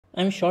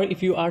I'm sure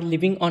if you are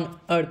living on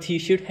Earth, you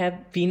should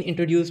have been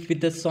introduced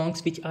with the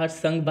songs which are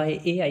sung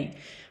by AI.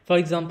 For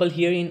example,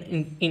 here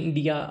in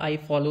India,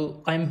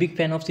 I'm a big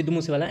fan of Sidhu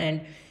Moosewala,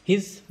 and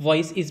his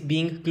voice is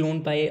being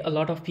cloned by a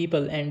lot of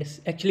people. And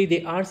actually,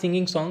 they are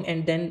singing song,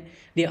 and then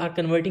they are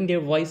converting their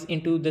voice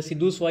into the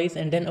Sidhu's voice,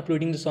 and then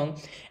uploading the song.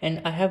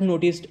 And I have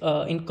noticed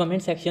in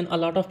comment section, a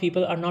lot of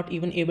people are not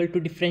even able to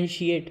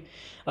differentiate.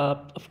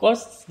 Of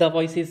course, the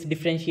voice is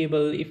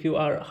differentiable if you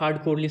are a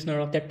hardcore listener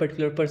of that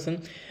particular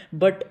person,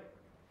 but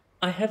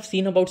I have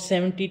seen about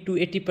 70 to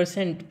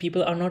 80%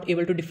 people are not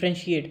able to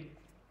differentiate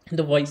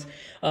the voice.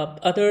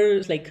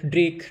 Others like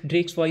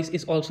Drake's voice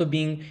is also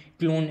being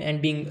cloned,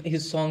 and being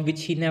his song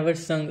which he never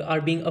sung are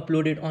being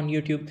uploaded on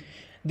YouTube.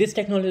 This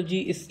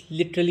technology is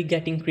literally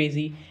getting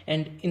crazy,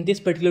 and in this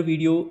particular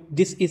video,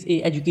 this is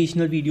a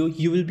educational video.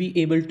 You will be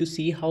able to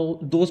see how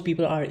those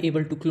people are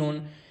able to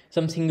clone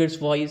some singer's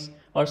voice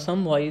or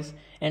some voice,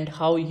 and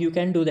how you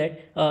can do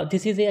that.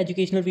 This is a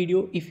educational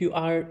video. If you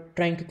are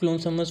trying to clone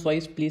someone's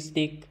voice, please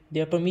take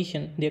their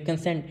permission, their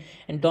consent,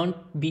 and don't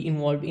be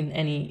involved in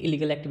any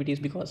illegal activities,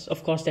 because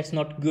of course that's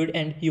not good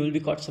and you will be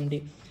caught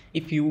someday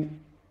if you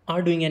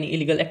are doing any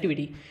illegal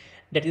activity.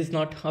 That is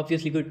not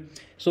obviously good.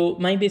 So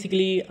my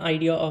basically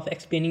idea of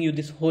explaining you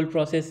this whole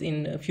process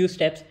in a few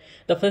steps.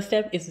 The first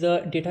step is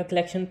the data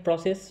collection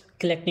process,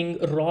 collecting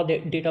raw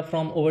data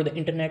from over the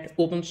internet,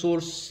 open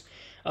source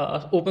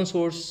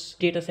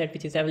data set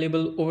which is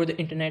available over the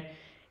internet,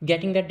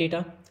 getting that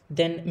data,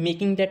 then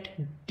making that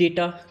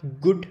data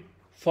good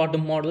for the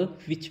model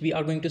which we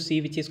are going to see,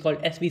 which is called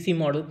SVC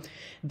model,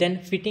 then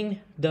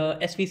fitting the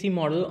SVC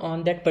model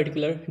on that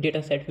particular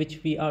data set which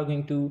we are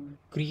going to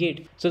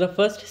create. So the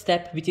first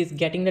step, which is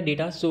getting the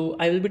data, so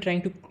I will be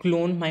trying to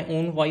clone my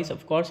own voice,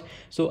 of course.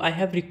 So I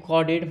have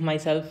recorded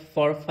myself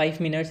for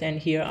 5 minutes, and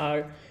here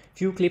are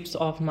few clips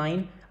of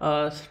mine,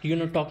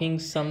 talking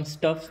some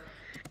stuff,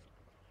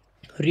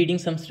 reading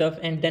some stuff,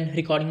 and then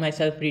recording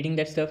myself reading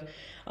that stuff.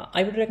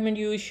 I would recommend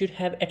you should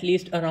have at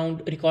least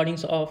around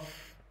recordings of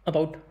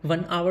about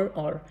 1 hour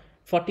or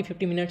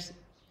 40-50 minutes.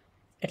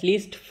 At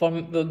least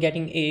for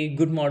getting a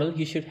good model,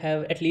 you should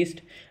have at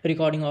least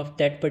recording of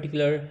that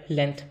particular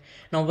length.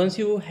 Now once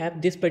you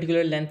have this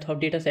particular length of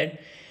data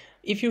set,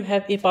 if you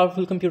have a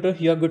powerful computer,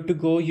 you are good to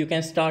go. You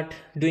can start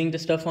doing the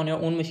stuff on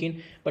your own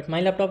machine, but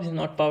my laptop is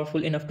not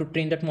powerful enough to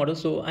train that model,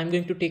 so I'm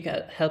going to take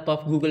help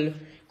of Google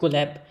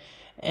Colab.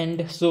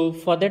 And so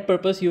for that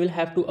purpose, you will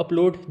have to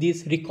upload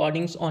these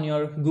recordings on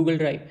your Google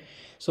Drive.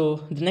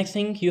 So the next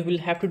thing you will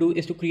have to do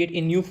is to create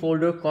a new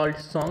folder called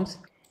songs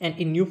and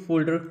a new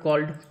folder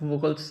called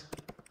vocals.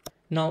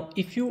 Now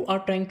if you are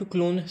trying to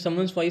clone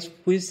someone's voice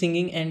who is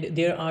singing and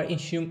there are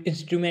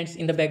instruments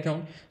in the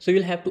background, so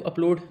you'll have to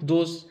upload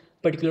those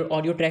particular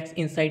audio tracks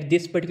inside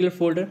this particular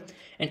folder.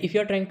 And if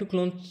you are trying to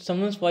clone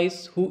someone's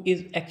voice who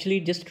is actually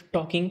just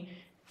talking,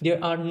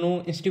 there are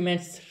no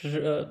instruments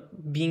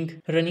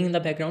being running in the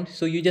background,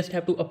 so you just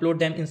have to upload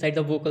them inside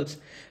the vocals.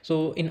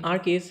 So in our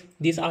case,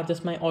 these are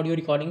just my audio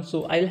recordings,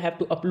 so I'll have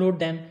to upload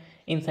them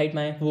inside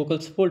my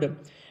vocals folder.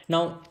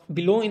 Now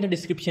below in the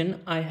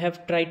description, I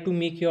have tried to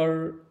make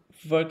your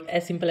work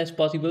as simple as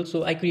possible.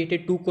 So I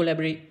created two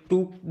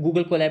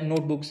Google Colab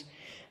notebooks.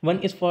 One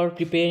is for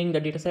preparing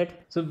the dataset.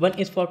 So one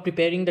is for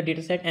preparing the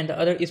dataset, and the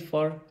other is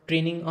for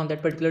training on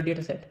that particular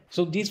dataset.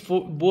 So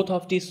both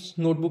of these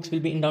notebooks will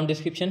be in down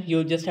description.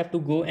 You'll just have to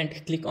go and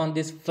click on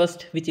this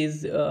first, which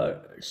is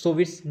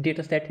Sovit's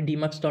dataset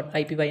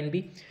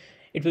demux.ipynb.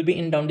 It will be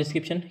in down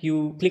description.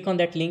 You click on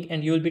that link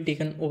and you will be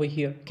taken over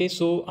here. Okay,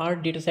 so our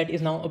dataset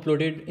is now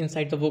uploaded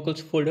inside the vocals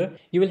folder.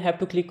 You will have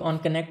to click on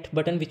connect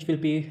button, which will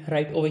be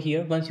right over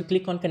here. Once you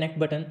click on connect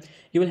button,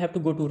 you will have to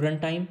go to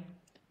runtime,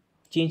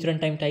 change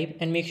runtime type,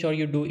 and make sure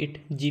you do it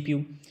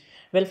GPU.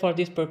 Well, for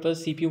this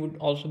purpose, CPU would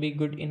also be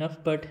good enough,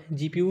 but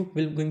GPU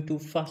will going to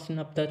fasten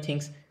up the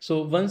things.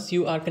 So once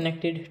you are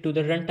connected to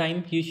the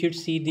runtime, you should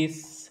see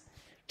these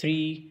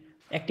 3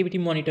 activity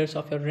monitors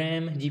of your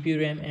RAM,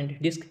 GPU, RAM,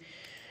 and disk.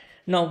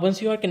 Now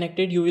once you are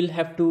connected, you will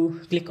have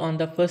to click on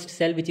the first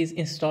cell, which is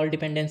install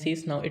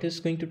dependencies. Now it is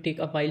going to take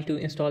a while to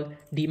install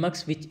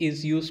demux, which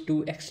is used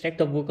to extract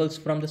the vocals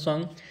from the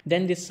song.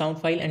 Then this sound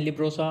file and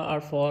librosa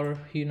are for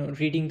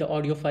reading the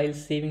audio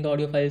files, saving the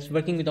audio files,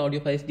 working with the audio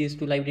files. These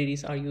 2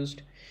 libraries are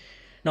used.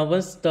 Now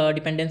once the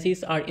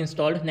dependencies are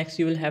installed, next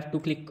you will have to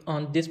click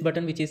on this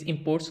button, which is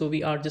import. So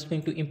we are just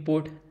going to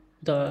import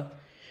the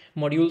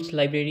modules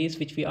libraries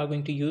which we are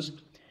going to use.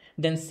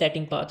 Then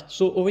setting path.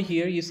 So over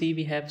here you see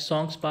we have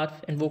songs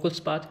path and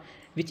vocals path,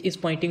 which is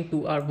pointing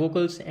to our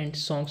vocals and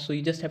songs. So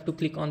you just have to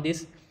click on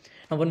this.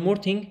 Now one more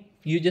thing,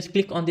 you just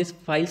click on this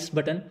files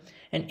button,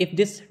 and if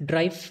this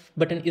drive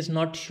button is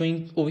not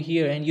showing over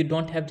here and you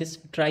don't have this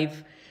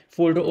drive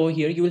folder over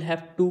here, you will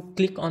have to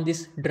click on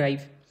this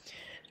drive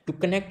to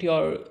connect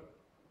your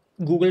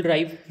Google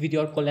Drive with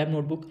your Colab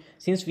notebook.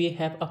 Since we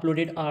have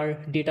uploaded our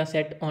data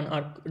set on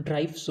our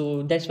drive,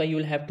 so that's why you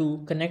will have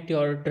to connect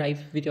your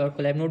drive with your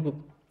Colab notebook.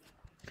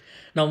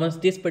 Now once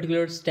this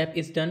particular step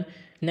is done,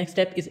 next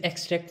step is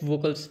extract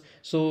vocals.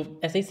 So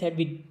as I said,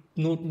 we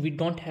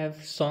don't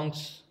have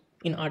songs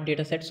in our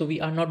data set, so we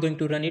are not going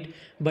to run it.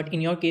 But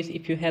in your case,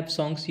 if you have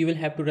songs, you will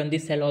have to run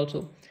this cell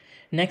also.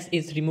 Next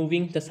is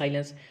removing the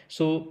silence.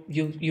 So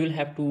you will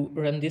have to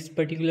run this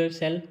particular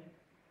cell,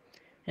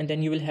 and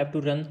then you will have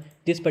to run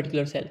this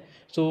particular cell.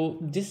 So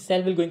this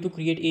cell will going to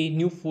create a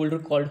new folder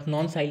called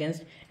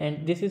non-silenced,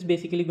 and this is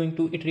basically going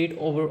to iterate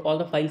over all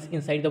the files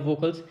inside the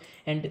vocals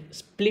and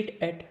split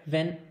at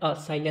when a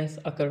silence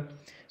occur.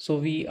 So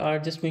we are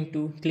just going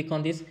to click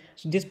on this.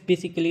 So this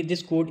basically,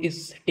 this code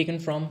is taken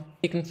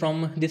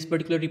from this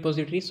particular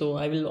repository. So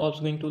I will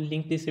also going to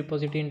link this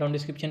repository in down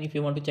description if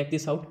you want to check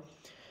this out.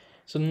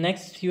 So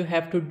next you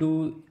have to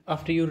do,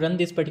 after you run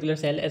this particular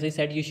cell, as I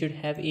said, you should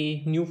have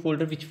a new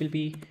folder which will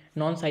be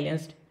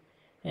non-silenced,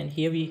 and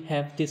here we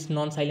have this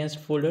non-silenced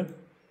folder,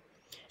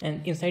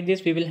 and inside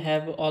this we will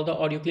have all the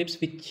audio clips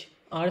which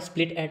are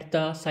split at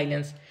the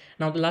silence.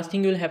 Now the last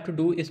thing you will have to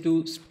do is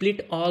to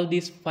split all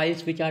these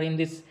files which are in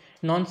this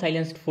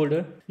non-silenced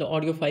folder, the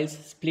audio files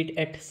split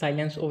at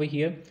silence over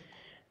here.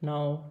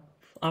 Now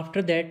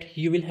after that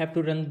you will have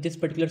to run this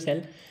particular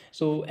cell.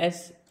 So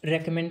as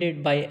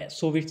recommended by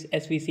Sovit's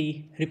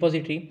SVC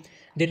repository,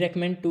 they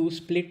recommend to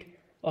split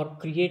or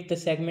create the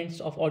segments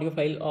of audio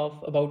file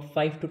of about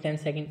 5 to 10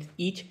 seconds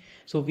each.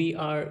 So we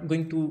are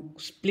going to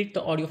split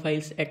the audio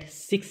files at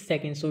 6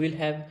 seconds. So we'll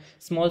have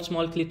small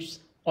clips,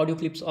 audio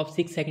clips of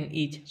 6 seconds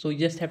each. So you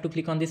just have to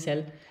click on this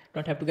cell,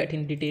 don't have to get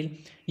in detail.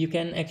 You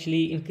can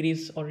actually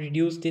increase or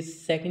reduce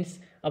this seconds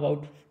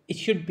about, it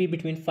should be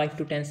between 5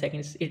 to 10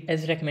 seconds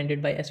as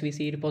recommended by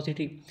SVC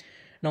repository.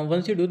 Now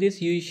once you do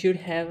this, you should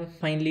have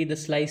finally the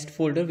sliced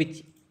folder,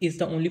 which is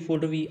the only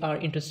folder we are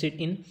interested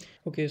in.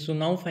 Okay, so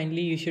now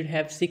finally you should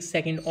have 6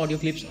 second audio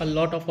clips, a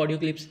lot of audio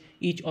clips,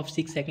 each of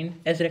 6 seconds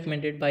as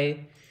recommended by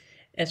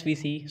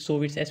SVC,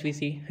 Sovit's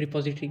SVC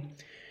repository.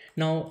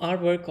 Now our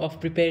work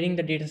of preparing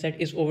the dataset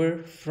is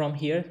over from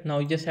here. Now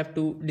you just have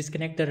to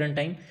disconnect the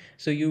runtime.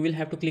 So you will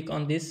have to click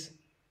on this,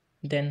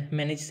 then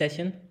manage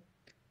session,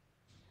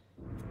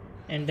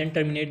 and then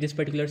terminate this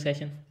particular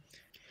session.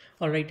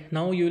 Alright,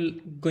 now you're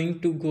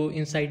going to go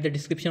inside the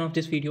description of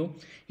this video.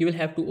 You will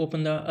have to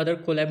open the other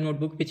Colab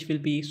notebook, which will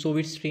be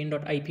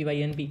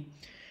sovitstrain.ipynb.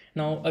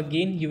 Now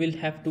again, you will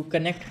have to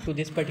connect to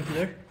this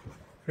particular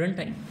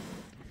runtime.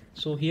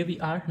 So here we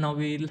are. Now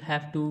we will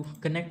have to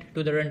connect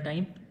to the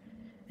runtime,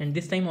 and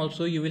this time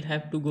also you will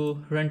have to go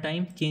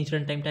runtime, change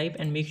runtime type,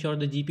 and make sure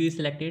the GPU is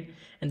selected,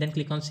 and then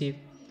click on save.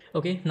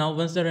 Okay, now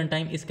once the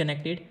runtime is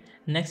connected,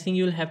 next thing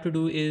you will have to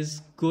do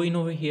is go in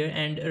over here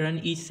and run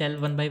each cell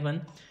one by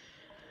one.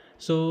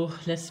 So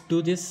let's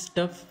do this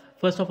stuff.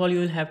 First of all, you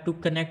will have to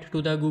connect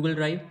to the Google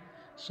Drive.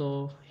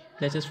 So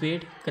let's just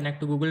wait, connect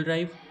to Google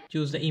Drive,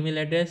 choose the email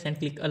address and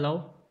click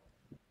allow.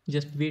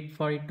 Just wait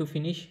for it to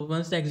finish.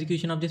 Once the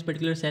execution of this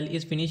particular cell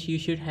is finished, you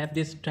should have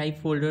this drive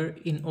folder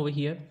in over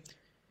here.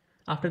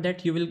 After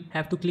that, you will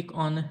have to click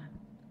on,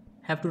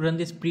 have to run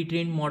this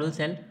pre-trained model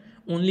cell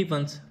only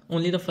once,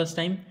 only the first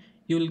time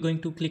you will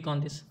going to click on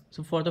this.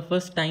 So for the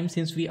first time,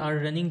 since we are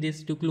running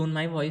this to clone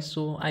my voice,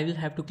 so I will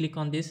have to click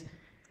on this.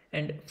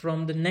 And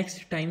from the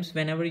next times,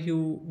 whenever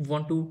you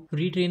want to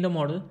retrain the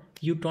model,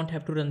 you don't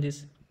have to run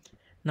this.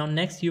 Now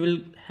next you will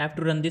have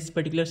to run this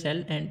particular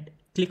cell and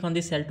click on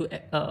this cell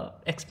to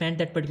expand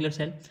that particular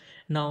cell.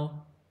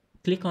 Now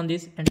click on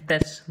this and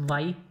press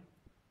Y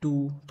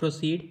to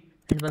proceed,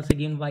 and once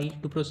again Y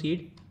to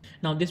proceed.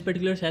 Now this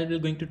particular cell will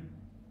going to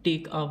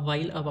take a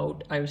while,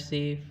 about I would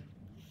say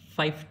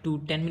 5 to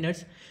 10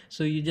 minutes.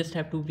 So you just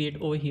have to wait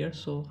over here.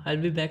 So I'll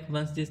be back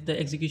once the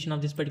execution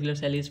of this particular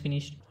cell is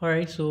finished.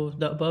 Alright, so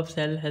the above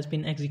cell has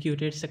been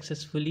executed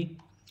successfully,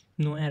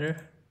 no error.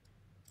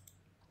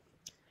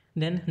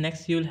 Then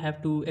next you'll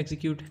have to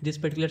execute this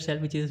particular cell,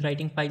 which is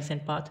writing files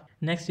and path.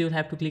 Next you'll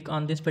have to click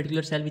on this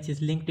particular cell, which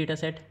is linked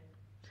dataset.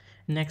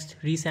 Next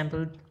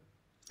resampled.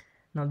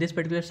 Now this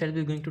particular cell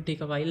is going to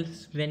take a while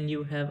when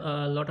you have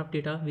a lot of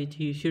data, which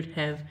you should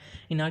have.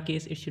 In our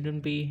case, it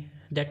shouldn't be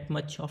that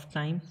much of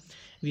time.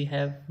 We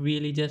have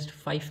really just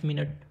 5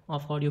 minutes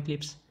of audio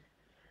clips.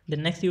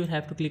 Then next you will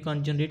have to click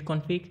on generate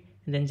config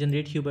and then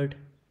generate Hubert.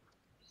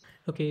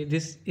 Okay,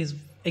 this is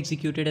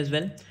executed as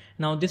well.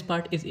 Now this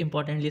part is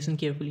important, listen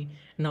carefully.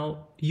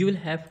 Now you will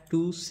have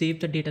to save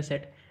the data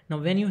set. Now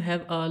when you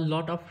have a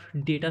lot of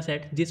data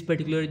set, this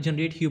particular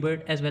generate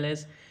Hubert as well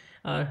as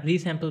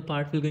resample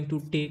part will going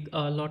to take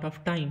a lot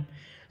of time.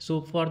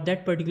 So for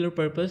that particular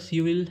purpose,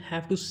 you will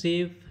have to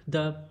save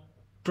the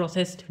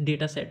processed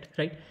data set,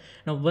 right?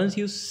 Now once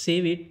you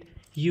save it,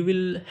 you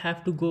will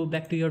have to go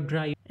back to your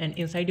drive, and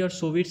inside your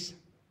Sovit's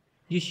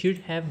you should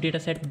have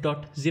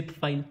dataset.zip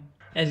file,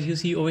 as you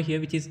see over here,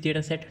 which is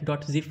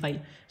dataset.zip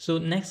file. So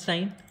next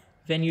time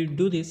when you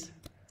do this,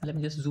 let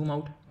me just zoom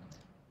out.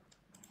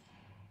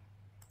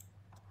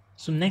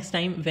 So next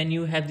time when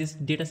you have this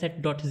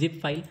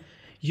dataset.zip file,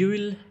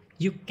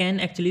 you can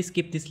actually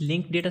skip this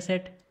link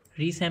dataset,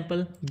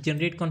 resample,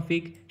 generate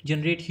config,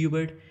 generate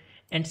Hubert,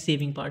 and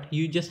saving part.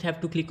 You just have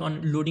to click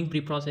on loading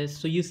preprocess.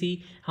 So you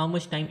see how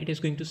much time it is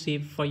going to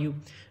save for you.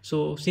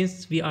 So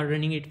since we are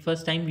running it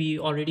first time, we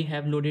already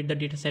have loaded the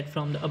dataset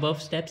from the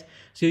above steps.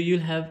 So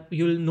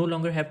you'll no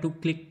longer have to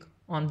click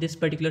on this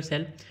particular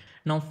cell.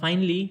 Now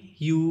finally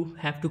you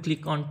have to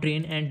click on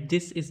train, and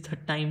this is the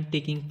time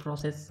taking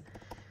process.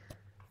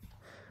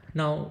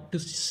 Now to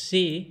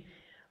say,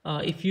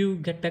 if you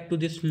get back to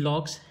this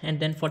logs and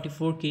then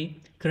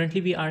 44k,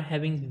 currently we are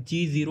having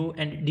G0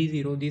 and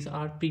D0. These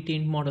are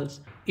pre-trained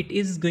models. It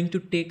is going to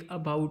take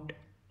about,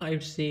 I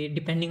would say,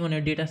 depending on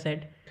your data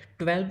set,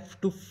 12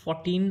 to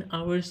 14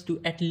 hours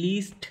to at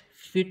least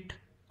fit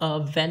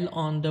well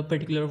on the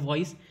particular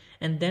voice.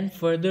 And then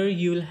further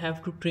you will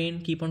have to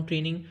train, keep on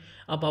training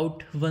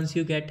about, once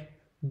you get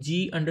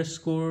G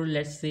underscore,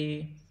 let's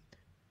say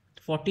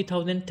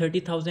 40,000,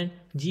 30,000,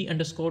 G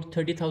underscore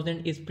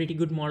 30,000 is pretty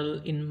good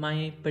model in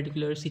my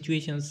particular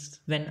situations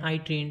when I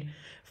trained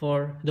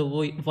for the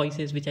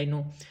voices which I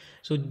know.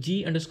 So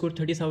G underscore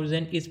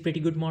 30,000 is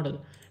pretty good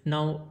model.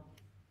 Now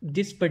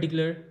this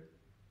particular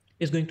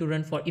is going to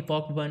run for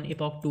epoch 1,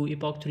 epoch 2,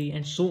 epoch 3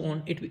 and so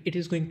on. It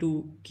is going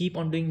to keep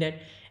on doing that,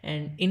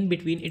 and in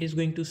between it is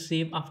going to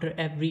save after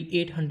every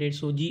 800.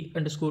 So G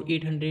underscore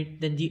 800,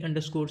 then G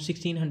underscore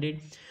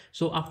 1600.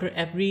 So after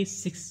every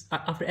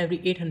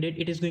 800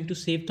 it is going to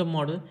save the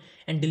model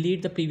and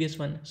delete the previous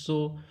one.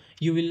 So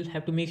you will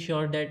have to make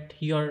sure that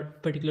your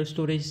particular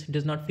storage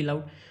does not fill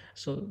out.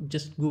 So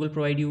just Google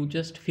provide you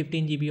just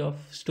 15 GB of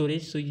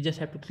storage, so you just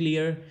have to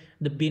clear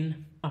the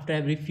bin after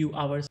every few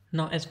hours.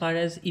 Now as far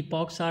as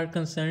epochs are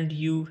concerned,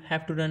 you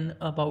have to run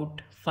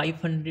about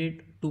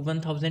 500 to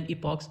 1000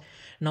 epochs.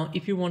 Now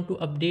if you want to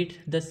update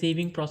the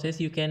saving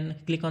process, you can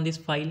click on this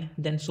file,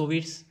 then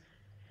vits,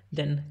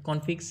 then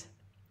configs,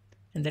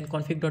 and then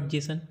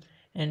config.json.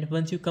 And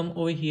once you come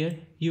over here,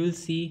 you will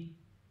see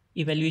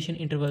evaluation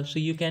interval. So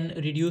you can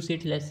reduce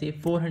it, let's say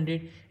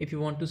 400 if you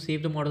want to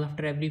save the model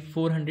after every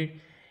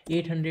 400,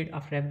 800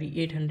 after every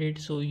 800.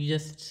 So you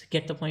just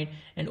get the point.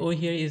 And over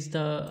here is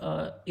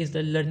the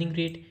learning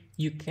rate.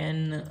 You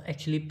can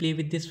actually play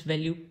with this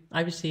value.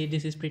 I would say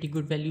this is pretty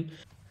good value.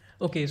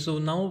 Okay, so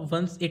now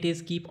once it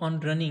is keep on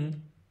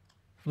running,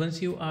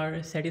 once you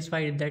are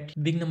satisfied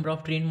that big number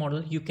of trained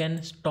model, you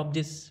can stop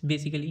this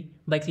basically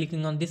by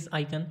clicking on this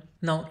icon.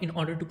 Now in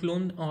order to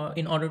clone, or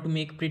in order to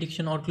make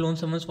prediction or clone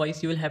someone's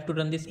voice, you will have to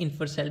run this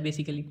infer cell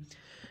basically.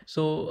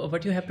 So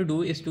what you have to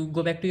do is to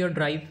go back to your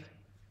drive,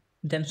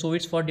 then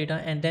vits for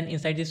data, and then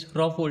inside this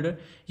raw folder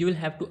you will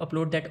have to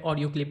upload that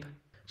audio clip.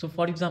 So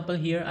for example,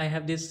 here I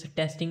have this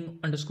testing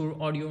underscore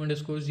audio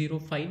underscore 0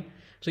 file.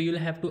 So you'll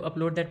have to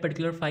upload that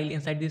particular file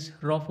inside this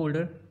raw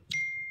folder.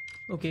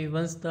 Okay,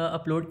 once the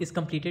upload is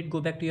completed, go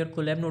back to your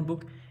colab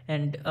notebook,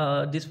 and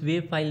this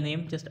wave file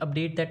name, just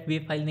update that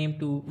wave file name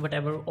to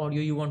whatever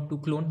audio you want to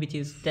clone, which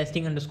is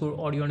testing underscore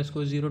audio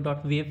underscore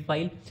 0.wave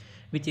file,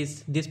 which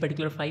is this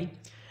particular file.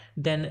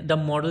 Then the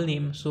model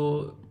name,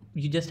 so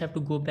you just have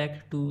to go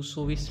back to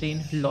vits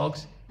train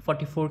logs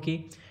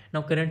 44k.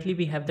 Now currently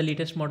we have the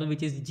latest model,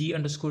 which is G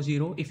underscore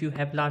 0. If you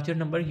have larger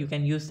number, you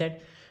can use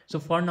that. So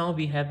for now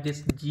we have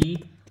this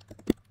G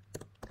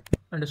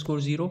underscore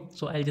 0,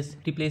 so I'll just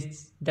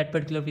replace that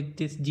particular with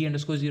this G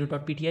underscore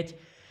 0.pth.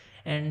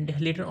 And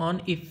later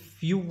on,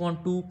 if you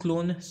want to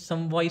clone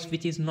some voice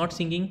which is not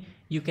singing,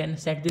 you can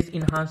set this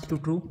enhance to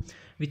true,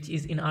 which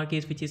is in our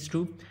case, which is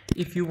true.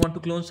 If you want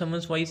to clone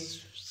someone's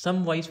voice,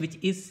 some voice which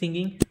is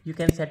singing, you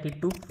can set it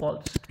to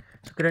false.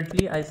 So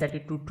currently I'll set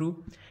it to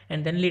true,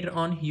 and then later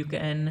on you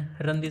can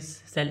run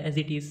this cell as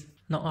it is.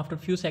 Now after a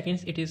few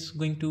seconds it is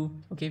going to,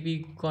 okay,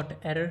 we got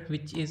error,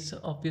 which is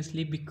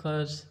obviously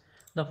because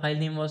the file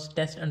name was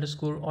test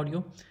underscore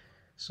audio.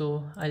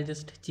 So I'll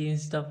just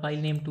change the file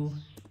name to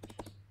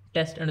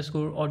test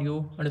underscore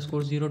audio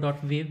underscore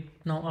 0.wave.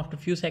 Now after a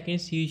few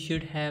seconds you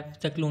should have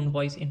the clone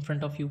voice in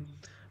front of you,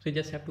 so you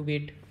just have to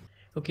wait.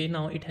 Okay,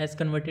 now it has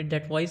converted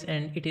that voice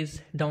and it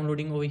is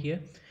downloading over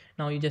here.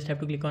 Now you just have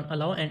to click on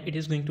allow and it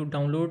is going to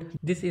download.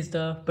 This is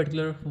the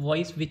particular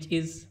voice which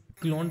is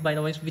cloned by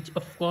the voice, which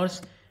of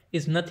course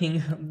is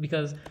nothing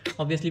because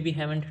obviously we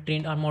haven't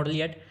trained our model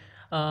yet.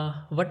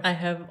 What I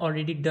have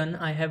already done,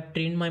 I have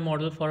trained my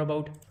model for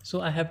about,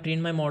 so I have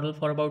trained my model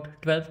for about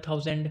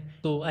 12,000.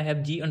 So I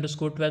have G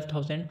underscore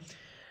 12,000.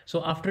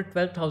 So after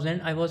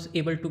 12,000 I was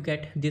able to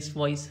get this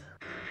voice.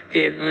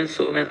 Hey everyone,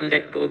 so welcome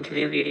back to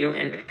today's video,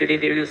 and today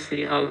we will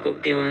see how to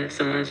clone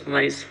someone's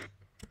voice.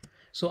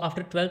 So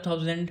after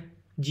 12,000,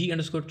 G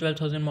underscore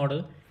 12,000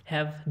 model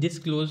have this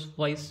close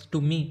voice to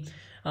me.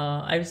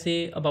 I would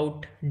say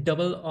about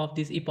double of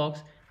these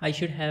epochs, I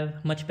should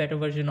have much better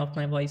version of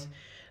my voice.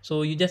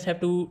 So you just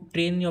have to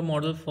train your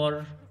model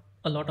for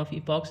a lot of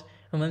epochs,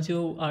 and once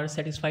you are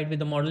satisfied with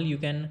the model, you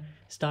can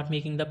start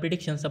making the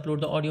predictions, upload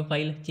the audio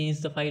file,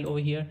 change the file over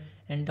here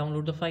and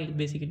download the file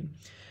basically.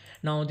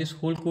 Now this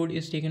whole code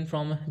is taken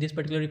from this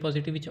particular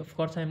repository, which of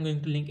course I am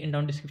going to link in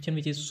down description,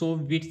 which is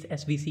vits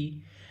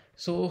svc.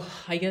 So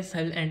I guess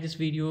I will end this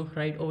video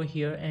right over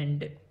here,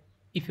 and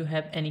if you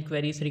have any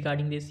queries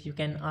regarding this, you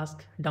can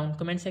ask down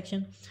comment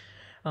section.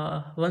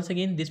 Once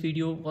again, this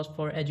video was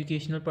for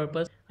educational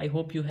purpose. I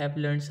hope you have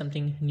learned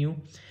something new,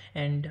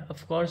 and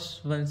of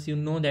course once you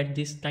know that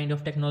this kind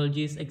of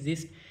technologies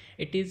exist,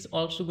 it is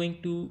also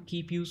going to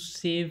keep you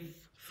safe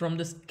from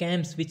the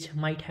scams which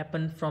might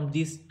happen from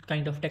these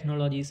kind of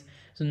technologies.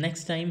 So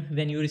next time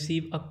when you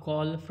receive a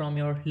call from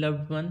your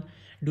loved one,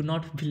 do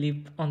not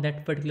believe on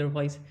that particular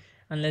voice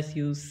unless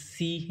you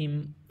see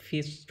him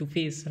face to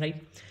face,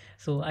 right?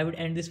 So I would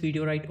end this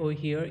video right over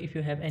here. If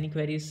you have any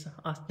queries,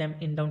 ask them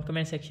in down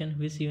comment section.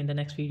 We'll see you in the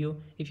next video.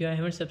 If you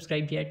haven't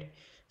subscribed yet,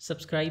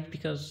 subscribe,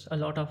 because a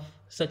lot of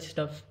such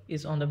stuff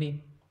is on the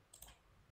way.